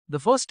The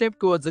first step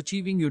towards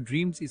achieving your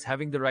dreams is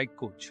having the right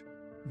coach.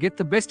 Get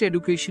the best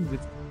education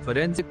with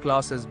forensic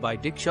classes by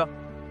Diksha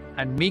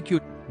and make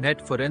your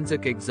net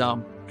forensic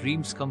exam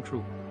dreams come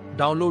true.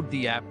 Download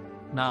the app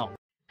now.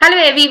 Hello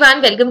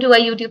everyone, welcome to our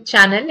YouTube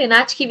channel. इन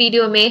आज की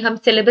video में हम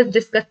syllabus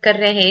discuss कर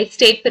रहे हैं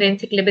state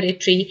forensic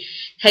laboratory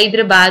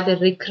Hyderabad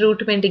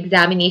recruitment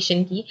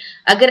examination की।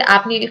 अगर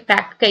आपने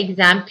फैक्ट का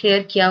एग्जाम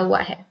क्लियर किया हुआ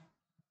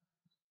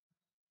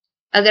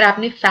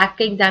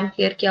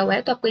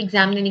है तो आपको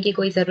एग्जाम देने की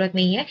कोई जरूरत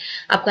नहीं है।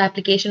 आपको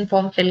एप्लीकेशन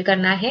फॉर्म फिल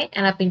करना है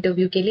एंड आप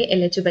इंटरव्यू के लिए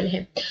एलिजिबल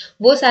हैं।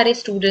 वो सारे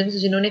स्टूडेंट्स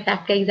जिन्होंने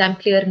फैक्ट का एग्जाम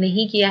क्लियर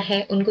नहीं किया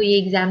है उनको ये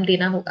एग्जाम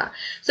देना होगा।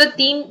 सो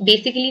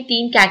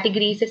तीन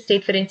कैटेगरीज है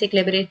स्टेट फोरेंसिक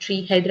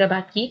लेबोरेटरी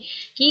हैदराबाद की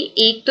कि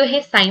एक तो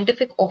है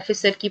साइंटिफिक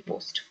ऑफिसर की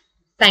पोस्ट।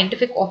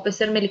 साइंटिफिक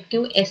ऑफिसर में लिखती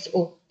हूँ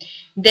SO,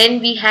 then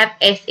we have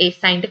SA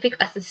scientific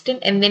assistant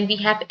and then we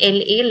have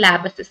LA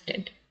lab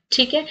assistant.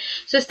 ठीक है,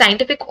 सो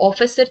साइंटिफिक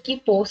ऑफिसर की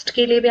पोस्ट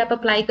के लिए भी आप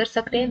अप्लाई कर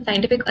सकते हैं,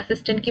 साइंटिफिक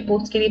असिस्टेंट की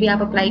पोस्ट के लिए भी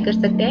आप अप्लाई कर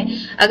सकते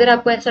हैं। अगर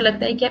आपको ऐसा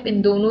लगता है कि आप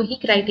इन दोनों ही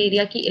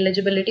क्राइटेरिया की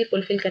एलिजिबिलिटी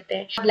फुलफिल करते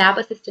हैं, आप लैब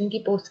असिस्टेंट की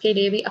पोस्ट के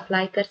लिए भी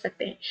अप्लाई कर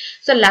सकते हैं।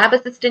 सो लैब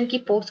असिस्टेंट की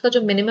पोस्ट का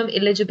जो मिनिमम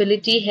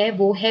एलिजिबिलिटी है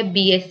वो है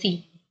BSc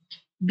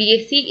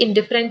in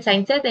different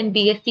sciences and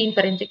BSc in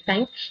forensic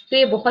science. तो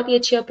ये बहुत ही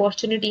अच्छी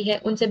अपॉर्चुनिटी है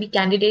उन सभी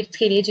कैंडिडेट्स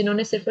के लिए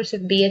जिन्होंने सिर्फ और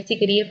सिर्फ BSc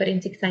करी है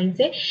फोरेंसिक साइंस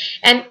से।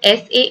 And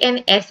SA and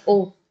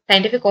SO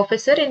scientific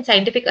officer and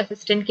scientific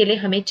assistant के लिए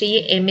हमें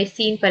चाहिए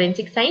MSc in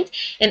forensic science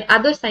and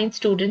other science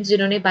students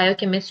जिन्होंने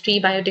बायोकेमिस्ट्री,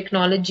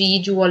 बायोटेक्नोलॉजी,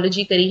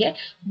 जूलॉजी करी है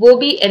वो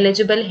भी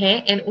एलिजिबल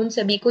हैं एंड उन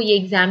सभी को ये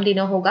एग्जाम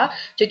देना होगा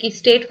जो कि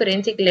स्टेट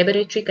फोरेंसिक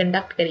लेबोरेटरी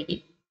कंडक्ट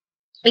करेगी।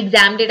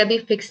 एग्जाम डेट अभी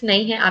फिक्स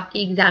नहीं है,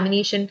 आपकी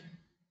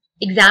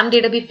एग्जाम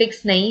डेट अभी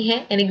फिक्स नहीं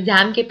है एंड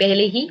एग्जाम के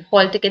पहले ही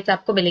हॉल टिकट्स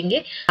आपको मिलेंगे।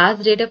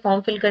 लास्ट डेट है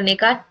फॉर्म फिल करने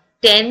का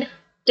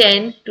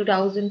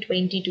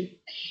 10/10/2022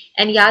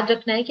 एंड याद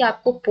रखना है कि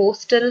आपको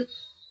पोस्टल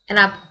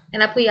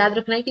आपको याद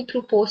रखना है कि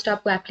थ्रू पोस्ट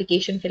आपको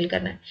एप्लीकेशन फिल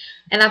करना है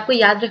एंड आपको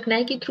याद रखना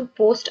है कि थ्रू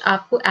पोस्ट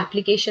आपको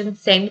एप्लीकेशन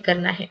सेंड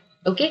करना है।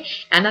 ओके,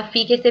 एंड आप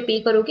फी कैसे पे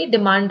करोगे?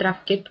 डिमांड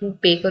ड्राफ्ट के थ्रू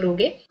पे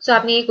करोगे। सो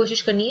आपने ये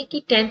कोशिश करनी है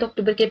कि 10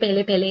 अक्टूबर के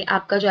पहले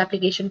आपका जो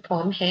एप्लीकेशन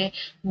फॉर्म है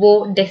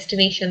वो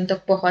डेस्टिनेशन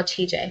तक पहुंच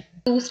ही जाए।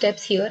 2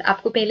 स्टेप्स हियर।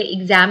 आपको पहले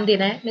एग्जाम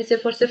देना है। मैं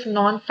सिर्फ और सिर्फ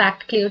नॉन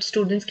फैक्ट क्लियर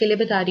स्टूडेंट्स के लिए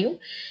बता रही हूँ।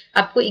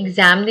 आपको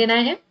एग्जाम देना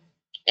है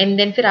एंड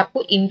देन फिर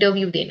आपको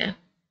इंटरव्यू देना है।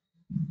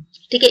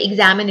 ठीक है,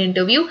 exam and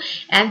interview.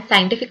 And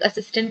scientific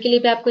assistant के लिए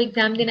भी आपको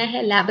एग्जाम देना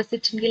है, लैब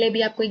असिस्टेंट के लिए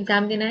भी आपको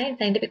एग्जाम देना है,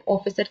 साइंटिफिक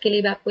ऑफिसर के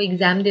लिए भी आपको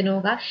एग्जाम देना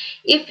होगा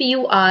if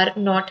you are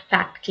not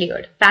fact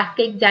cleared. Fact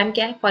का एग्जाम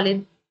क्या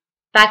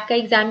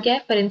है?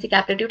 Forensic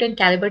aptitude and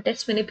calibre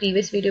test. मैंने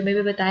प्रीवियस वीडियो में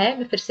भी बताया है,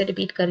 मैं फिर से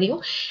रिपीट कर रही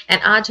हूँ।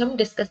 एंड आज हम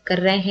डिस्कस कर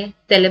रहे हैं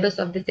syllabus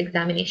of this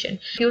examination.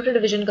 Computer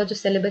division का जो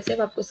सिलेबस है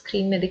वो आपको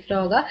स्क्रीन में दिख रहा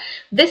होगा।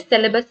 This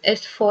syllabus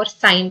is for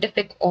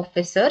scientific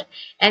officer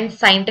and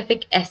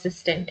scientific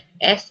assistant.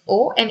 SO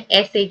and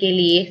SA के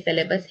लिए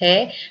सिलेबस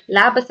है।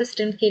 लैब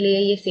असिस्टेंट के लिए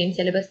ये सेम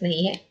सिलेबस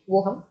नहीं है,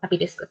 वो हम अभी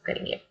डिस्कस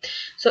करेंगे।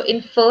 सो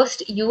in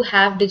first you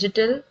have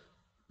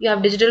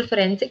digital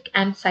forensic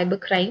and cyber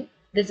crime.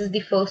 This is the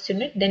first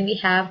unit. Then we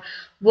have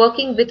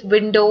working with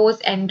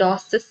Windows and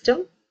DOS system.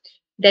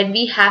 Then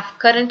we have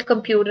current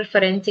computer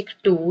forensic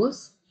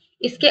tools.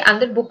 इसके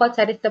अंदर बहुत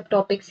सारे सब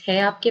topics हैं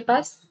आपके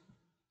पास।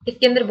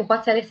 इसके अंदर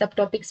बहुत सारे सब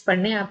टॉपिक्स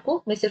पढ़ने हैं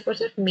आपको। मैं सिर्फ और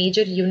सिर्फ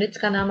मेजर यूनिट्स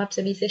का नाम आप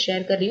सभी से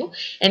शेयर कर रही हूँ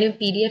एंड मैं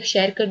PDF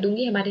शेयर कर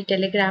दूंगी हमारे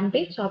टेलीग्राम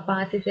पे, तो आप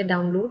वहां से इसे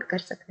डाउनलोड कर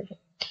सकते हैं।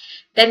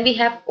 Then we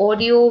have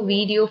audio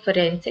video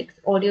forensics.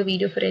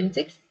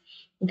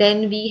 Then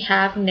we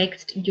have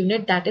next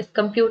unit that is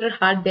computer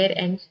hardware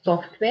and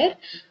software.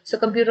 So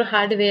computer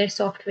hardware,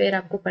 software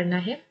आपको पढ़ना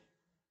है।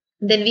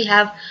 Then we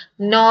have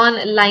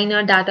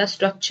non-linear data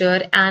structure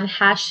and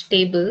hash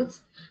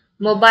tables,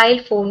 mobile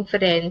phone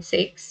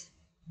forensics,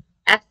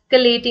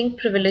 escalating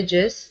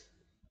privileges,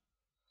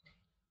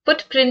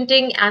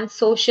 footprinting and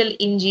social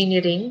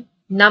engineering,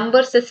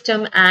 number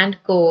system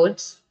and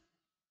codes,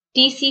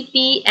 TCP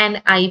and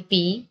IP,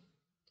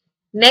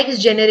 next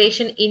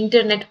generation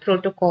internet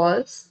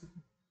protocols.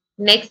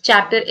 Next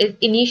chapter is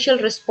initial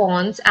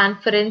response and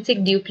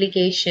forensic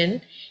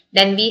duplication.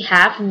 Then we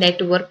have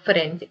network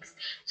forensics.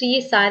 So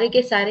ये सारे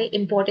के सारे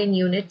important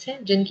units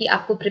हैं जिनकी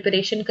आपको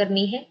preparation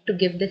करनी है to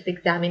give this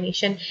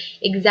examination.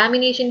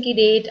 Examination की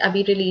डेट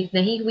अभी रिलीज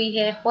नहीं हुई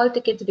है, हॉल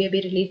टिकट्स भी अभी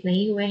रिलीज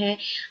नहीं हुए हैं।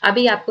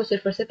 अभी आपको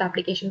सिर्फ और सिर्फ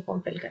एप्लीकेशन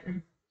फॉर्म फिल करना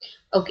है।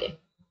 Okay,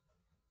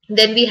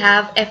 then we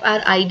have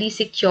FRID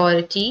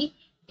security,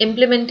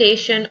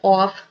 implementation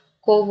of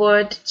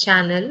covert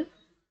channel,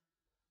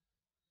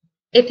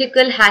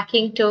 ethical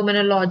hacking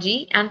terminology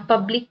and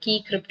public key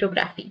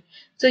cryptography.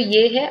 So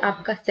ये है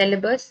आपका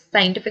syllabus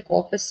scientific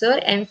officer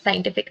and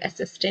scientific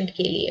assistant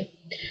के लिए।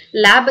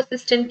 लैब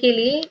असिस्टेंट के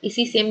लिए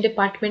इसी सेम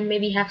डिपार्टमेंट में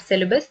we have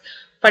syllabus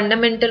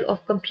fundamental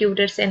of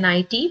computers and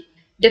IT,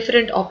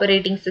 different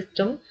operating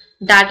system,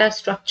 data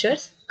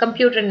structures,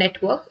 computer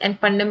network and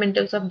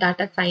fundamentals of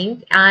data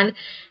science and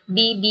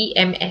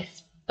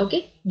DBMS।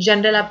 Okay,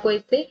 general आपको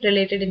इससे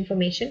related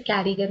information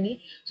carry करनी है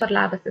for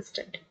lab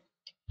assistant.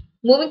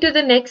 Moving to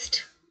the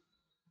next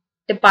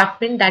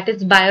department, that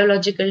is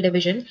biological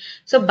division.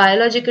 So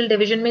biological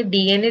division में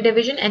DNA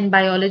division and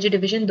biology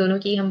division दोनों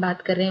की हम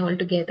बात कर रहे हैं all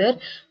together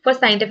for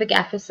scientific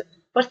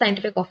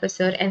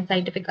officer and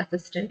scientific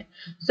assistant.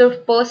 So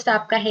first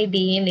आपका है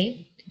DNA.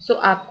 So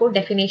आपको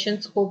definition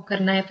scope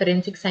करना है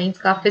forensic science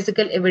का,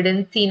 physical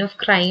evidence, scene of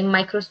crime,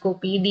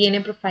 microscopy,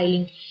 DNA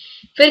profiling.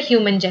 फिर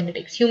ह्यूमन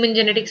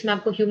जेनेटिक्स में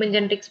आपको ह्यूमन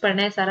जेनेटिक्स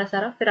पढ़ना है सारा.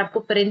 फिर आपको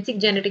फोरेंसिक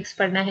जेनेटिक्स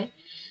पढ़ना है,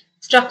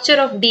 structure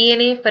of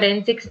DNA,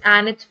 forensics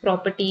and its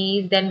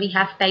properties. Then we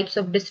have types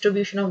of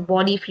distribution of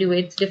body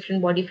fluids,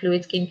 different body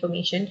fluids की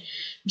information,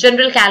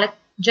 general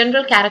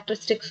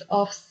characteristics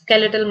of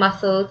skeletal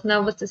muscles,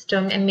 nervous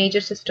system and major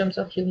systems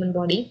of human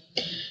body.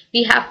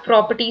 We have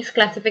properties,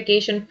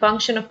 classification,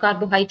 function of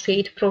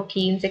carbohydrate,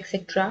 proteins,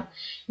 etc.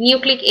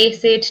 Nucleic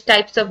acid,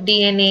 types of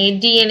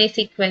DNA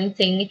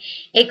sequencing,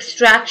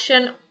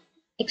 extraction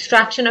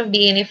of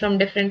DNA from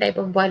different type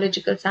of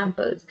biological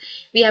samples.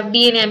 We have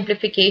DNA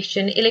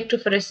amplification,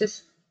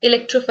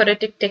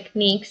 electrophoretic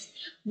techniques,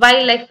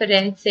 wildlife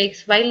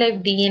forensics,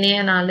 wildlife DNA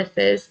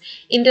analysis,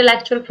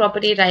 intellectual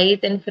property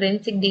rights and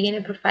forensic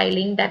DNA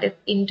profiling, that is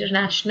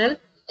international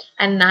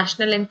and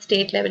national and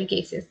state level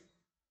cases.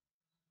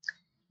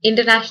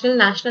 International,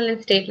 national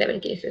and state level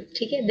cases.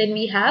 ठीक है? Then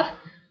we have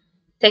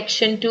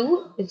section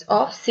 2 is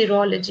of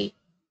serology.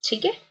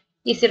 ठीक है?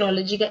 ये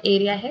serology का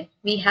area है.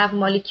 We have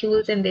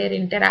molecules and their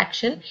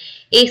interaction,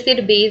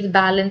 acid-base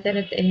balance and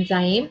its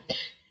enzyme,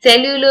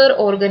 cellular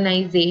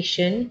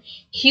organization,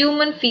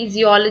 human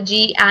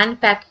physiology and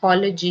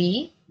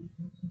pathology.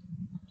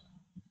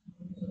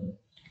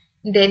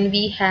 Then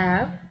we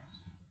have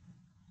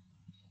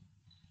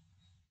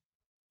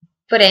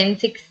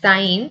forensic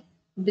science,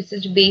 which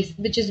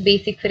is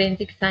basic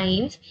forensic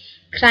science,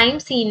 crime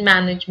scene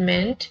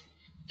management,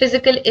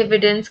 physical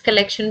evidence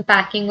collection,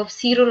 packing of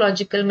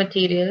serological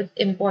materials,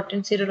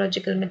 important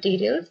serological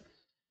materials,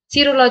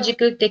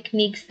 serological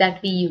techniques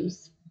that we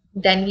use.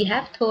 Then we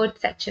have third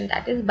section,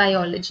 that is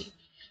biology.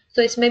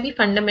 So इसमें भी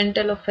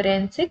fundamental of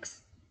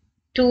forensics,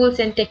 tools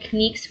and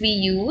techniques we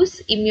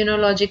use,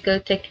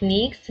 immunological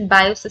techniques,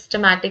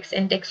 biosystematics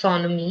and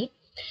taxonomy,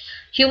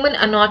 human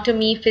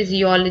anatomy,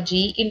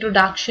 physiology,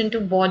 introduction to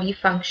body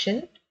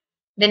function.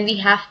 Then we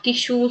have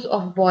tissues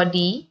of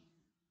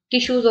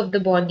the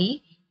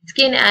body,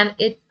 skin and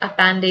its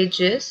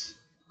appendages,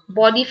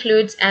 body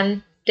fluids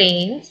and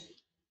stains,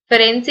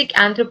 forensic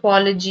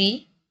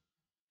anthropology,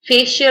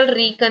 facial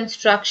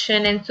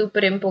reconstruction and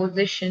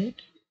superimposition,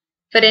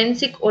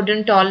 forensic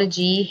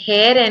odontology,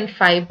 hair and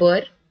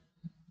fiber,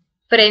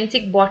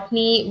 forensic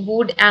botany,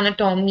 wood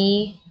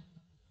anatomy,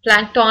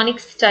 planktonic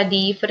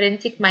study,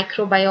 forensic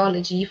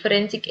microbiology,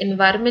 forensic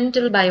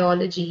environmental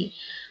biology,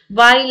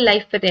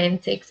 wildlife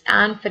forensics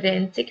and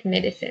forensic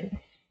medicine.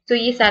 So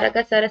ये सारा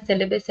का सारा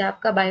syllabus है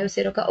आपका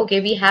बायोसेरो का.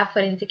 Okay, we have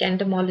forensic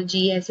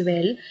entomology as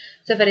well.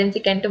 So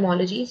forensic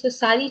entomology. So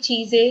सारी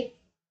चीजें,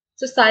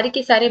 so सारे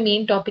के सारे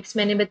main topics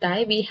मैंने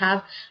बताए. We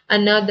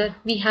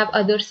have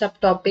other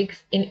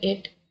subtopics in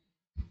it.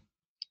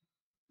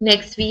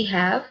 Next we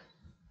have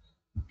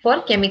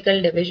for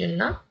chemical division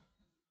ना.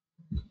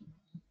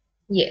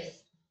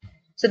 Yes.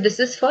 So this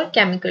is for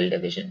chemical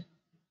division.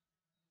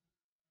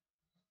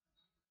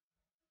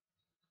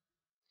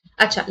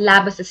 अच्छा,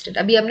 lab assistant.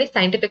 अभी हमने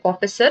scientific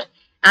officer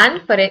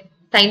and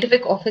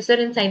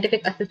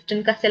scientific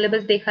assistant का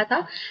syllabus देखा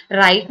था.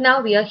 Right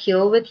now we are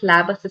here with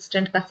lab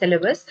assistant का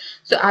syllabus.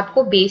 So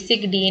आपको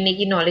basic DNA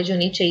की knowledge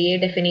होनी चाहिए,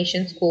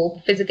 definition,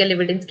 scope, physical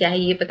evidence क्या है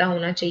ये पता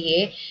होना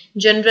चाहिए,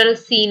 general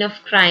scene of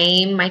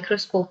crime,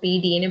 microscopy,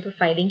 DNA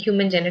profiling,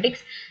 human genetics,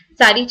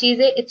 सारी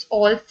चीजें it's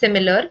all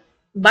similar.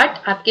 But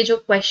आपके जो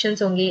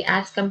questions होंगे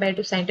as compared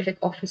to scientific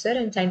officer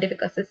and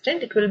scientific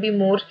assistant, it will be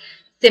more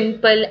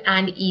simple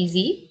and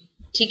easy.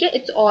 ठीक है,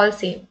 इट्स ऑल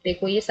सेम.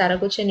 देखो ये सारा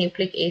कुछ है,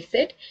 nucleic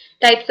acid,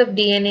 types of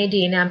DNA,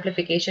 DNA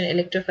amplification,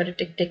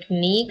 electrophoretic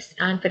techniques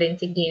and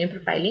forensic DNA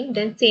profiling.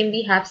 Then same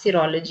we have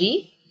serology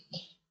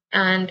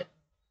and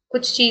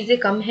कुछ चीजें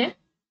कम है.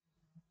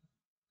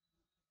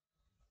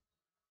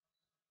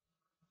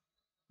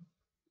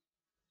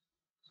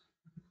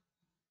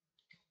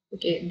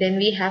 Okay, then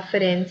we have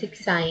forensic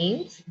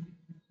science,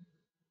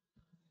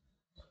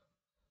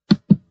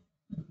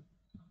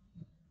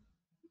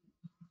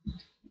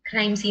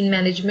 crime scene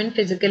management,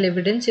 physical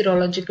evidence,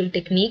 serological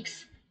techniques,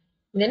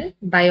 then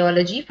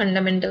biology,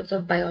 fundamentals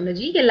of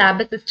biology. ये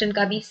lab assistant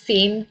का भी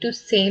same to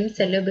same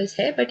syllabus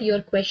है, but your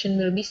question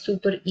will be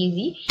super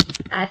easy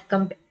as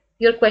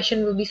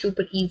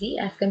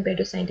compared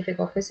to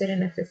scientific officer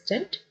and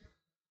assistant.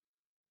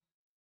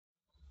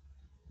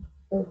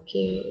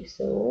 Okay,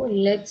 so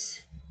let's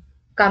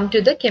come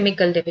to the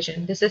chemical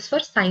division. This is for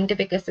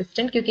scientific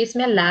assistant क्योंकि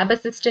इसमें lab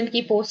assistant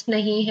की post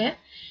नहीं है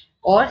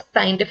और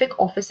scientific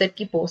officer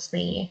की post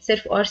नहीं है.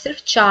 सिर्फ और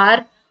सिर्फ 4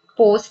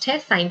 पोस्ट है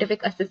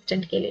साइंटिफिक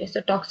असिस्टेंट के लिए. सो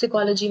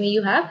टॉक्सिकोलॉजी में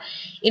you have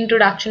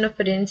introduction of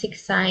forensic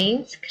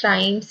science,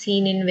 crime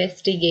scene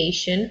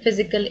investigation,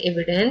 physical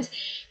evidence,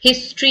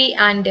 history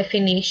and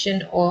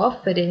definition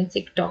of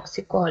forensic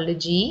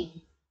toxicology.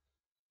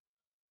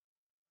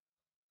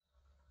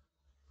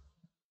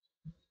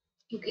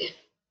 Okay,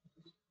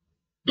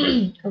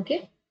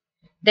 Okay.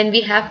 Then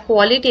we have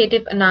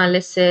qualitative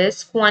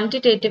analysis,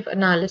 quantitative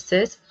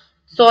analysis,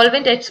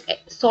 solvent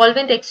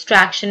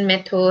extraction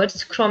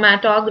methods,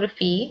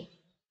 chromatography,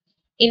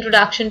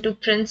 introduction to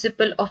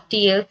principle of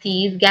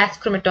TLCs, gas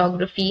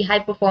chromatography, high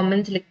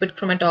performance liquid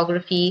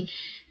chromatography,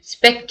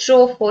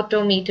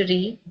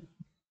 spectrophotometry.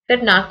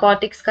 फिर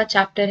narcotics का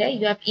chapter है.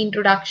 You have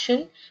introduction,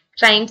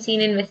 crime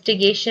scene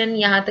investigation,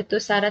 यहाँ तक तो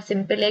सारा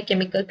simple है.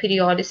 Chemical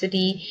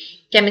periodicity,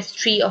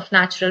 chemistry of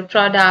natural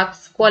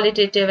products,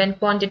 qualitative and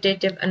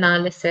quantitative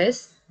analysis,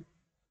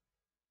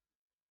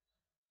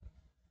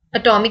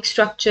 atomic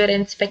structure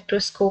and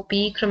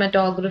spectroscopy,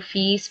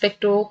 chromatography,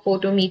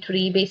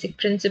 spectrophotometry, basic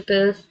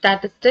principles,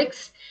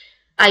 statistics,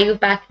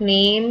 IUPAC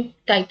name,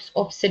 types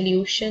of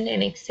solution,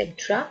 and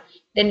etc.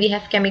 Then we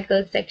have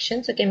chemical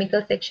section. So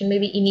chemical section,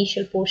 maybe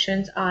initial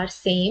portions are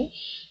same.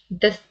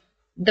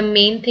 The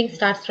main thing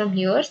starts from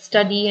here: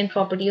 study and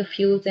property of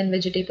fuels and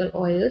vegetable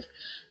oils,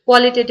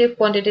 qualitative,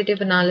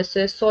 quantitative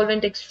analysis,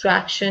 solvent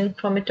extraction,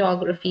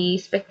 chromatography,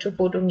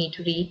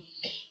 spectrophotometry,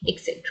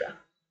 etc.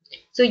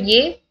 So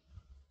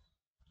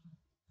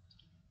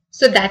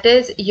so that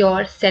is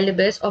your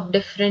syllabus of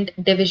different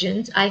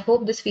divisions. I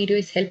hope this video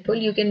is helpful.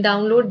 You can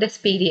download this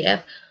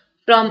PDF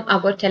from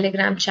our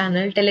Telegram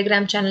channel.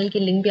 Telegram channel की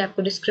link भी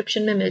आपको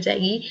description में मिल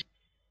जाएगी.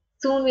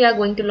 Soon we are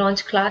going to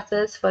launch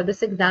classes for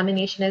this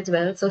examination as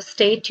well. So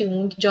stay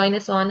tuned, join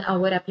us on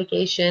our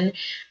application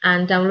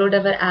and download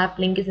our app.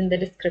 Link is in the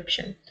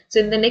description. So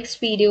in the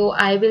next video,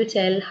 I will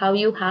tell how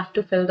you have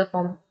to fill the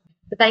form.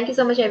 So thank you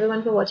so much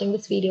everyone for watching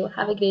this video.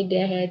 Have a great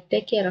day ahead.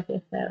 Take care of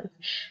yourselves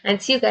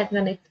and see you guys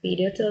in the next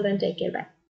video. Till then, take care. Bye.